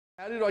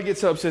How did I get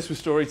so obsessed with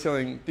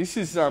storytelling? This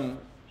is a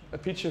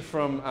picture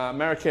from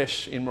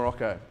Marrakesh in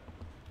Morocco.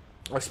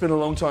 I spent a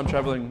long time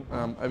travelling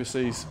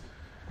overseas,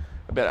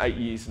 about 8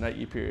 years, an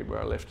 8-year period where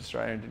I left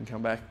Australia and didn't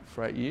come back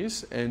for 8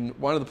 years. And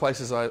one of the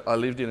places I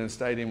lived in and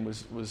stayed in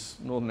was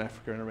Northern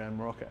Africa and around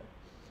Morocco.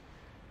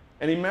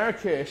 And in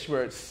Marrakesh,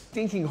 where it's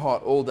stinking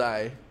hot all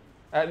day,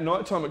 at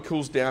night time it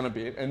cools down a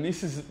bit. And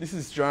this is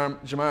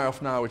Jamar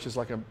el-Fnar, which is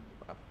like a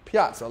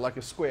piazza, like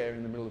a square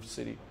in the middle of the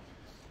city.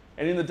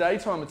 And in the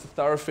daytime, it's a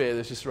thoroughfare.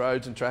 There's just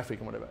roads and traffic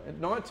and whatever. At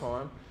night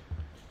time,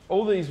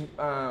 all these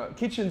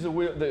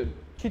the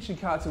kitchen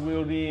carts are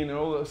wheeled in, and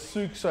all the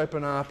souks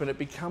open up, and it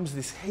becomes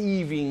this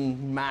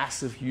heaving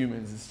mass of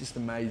humans. It's just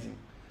amazing.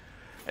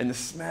 And the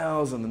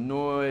smells and the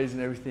noise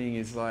and everything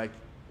is like,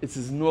 it's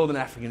as Northern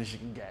African as you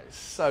can get. It's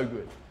so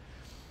good.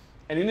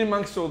 And in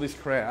amongst all this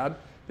crowd,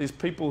 there's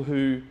people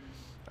who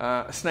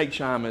are snake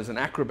charmers and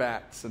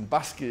acrobats and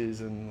buskers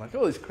and like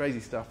all this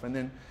crazy stuff. And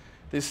then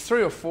there's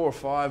 3 or 4 or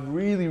 5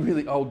 really,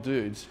 really old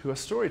dudes who are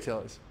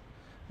storytellers.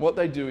 What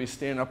they do is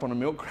stand up on a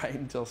milk crate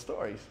and tell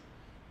stories.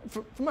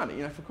 For money,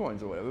 you know, for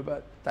coins or whatever,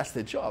 but that's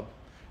their job.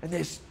 And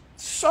they're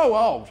so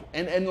old.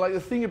 And like the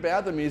thing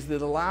about them is they're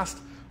the last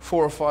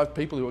 4 or 5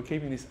 people who are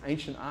keeping this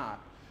ancient art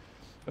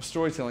of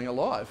storytelling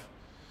alive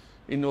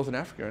in Northern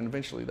Africa, and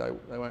eventually they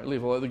won't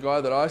live. Although the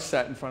guy that I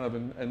sat in front of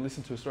and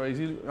listened to a story,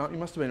 he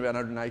must have been about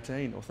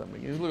 118 or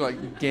something. He looked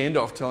like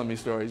Gandalf telling me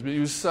stories, but he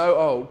was so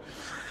old.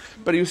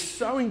 But he was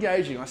so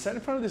engaging. I sat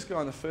in front of this guy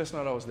on the first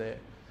night I was there,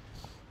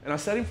 and I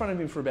sat in front of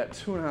him for about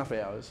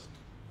 2.5 hours,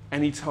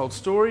 and he told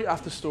story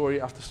after story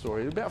after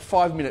story, about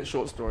 5-minute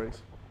short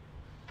stories.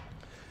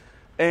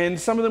 And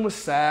some of them were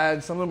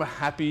sad, some of them were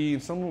happy,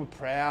 and some of them were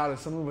proud, and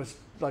some of them were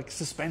like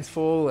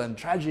suspenseful and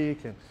tragic.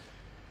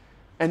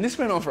 And this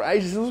went on for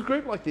ages. There was a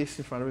group like this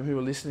in front of him who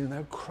were listening, and they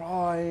were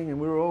crying, and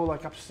we were all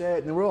like upset,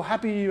 and they were all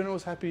happy, and I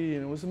was happy,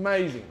 and it was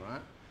amazing,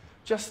 right?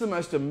 Just the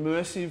most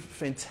immersive,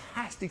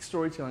 fantastic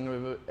storytelling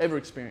I've ever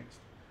experienced.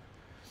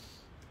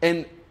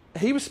 And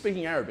he was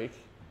speaking Arabic,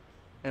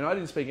 and I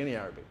didn't speak any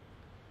Arabic.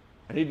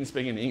 And he didn't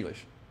speak any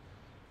English.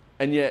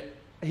 And yet,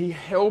 he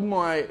held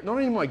not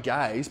only my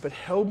gaze, but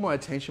held my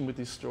attention with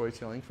this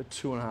storytelling for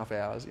 2.5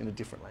 hours in a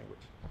different language.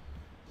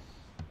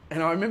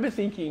 And I remember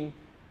thinking,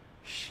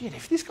 shit,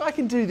 if this guy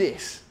can do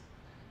this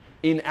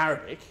in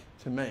Arabic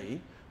to me,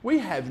 we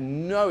have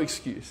no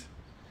excuse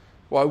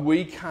why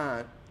we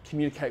can't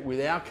communicate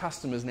with our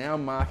customers and our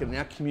market and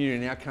our community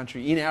and our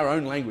country in our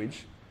own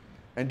language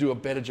and do a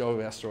better job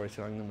of our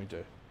storytelling than we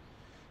do.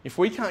 If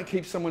we can't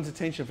keep someone's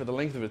attention for the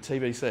length of a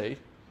TVC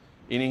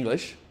in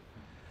English,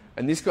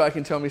 and this guy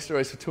can tell me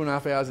stories for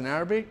 2.5 hours in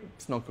Arabic,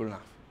 it's not good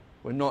enough.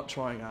 We're not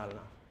trying hard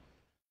enough.